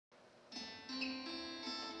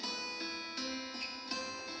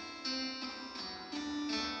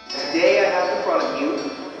have in front of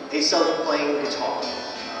you a self-playing guitar.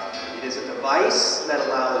 It is a device that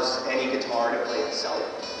allows any guitar to play itself.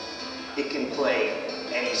 It can play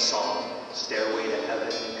any song, Stairway to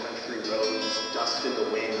Heaven, Country Roads, Dust in the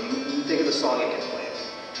Wind. You think of the song, it can play it.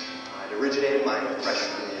 It originated my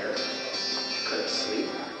freshman year. I couldn't sleep.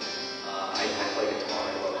 I play guitar,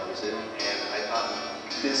 I love music, and I thought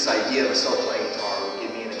this idea of a self-playing guitar would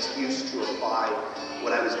give me an excuse to apply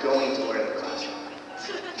what I was going to learn in the classroom.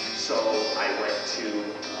 So I went to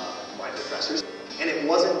my professors, and it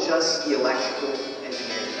wasn't just the electrical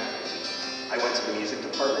engineering faculty. I went to the music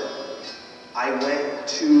department. I went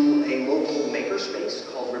to a local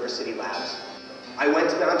makerspace called River City Labs. I went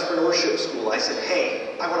to the entrepreneurship school. I said,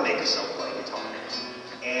 hey, I want to make a self-playing guitar.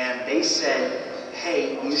 And they said,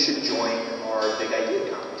 hey, you should join our big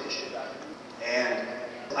idea competition. And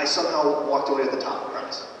I somehow walked away with the top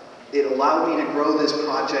prize. It allowed me to grow this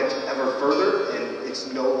project ever further, and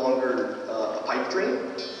it's no longer a pipe dream.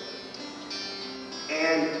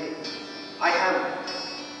 And I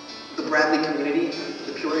have the Bradley community,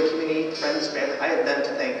 the Peoria community, friends, family, I have them to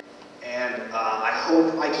thank. And I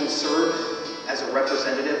hope I can serve as a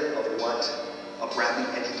representative of what a Bradley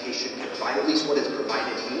education can provide, at least what it's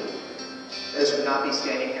provided me. This would not be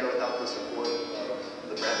standing here without the support of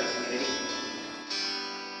the Bradley community.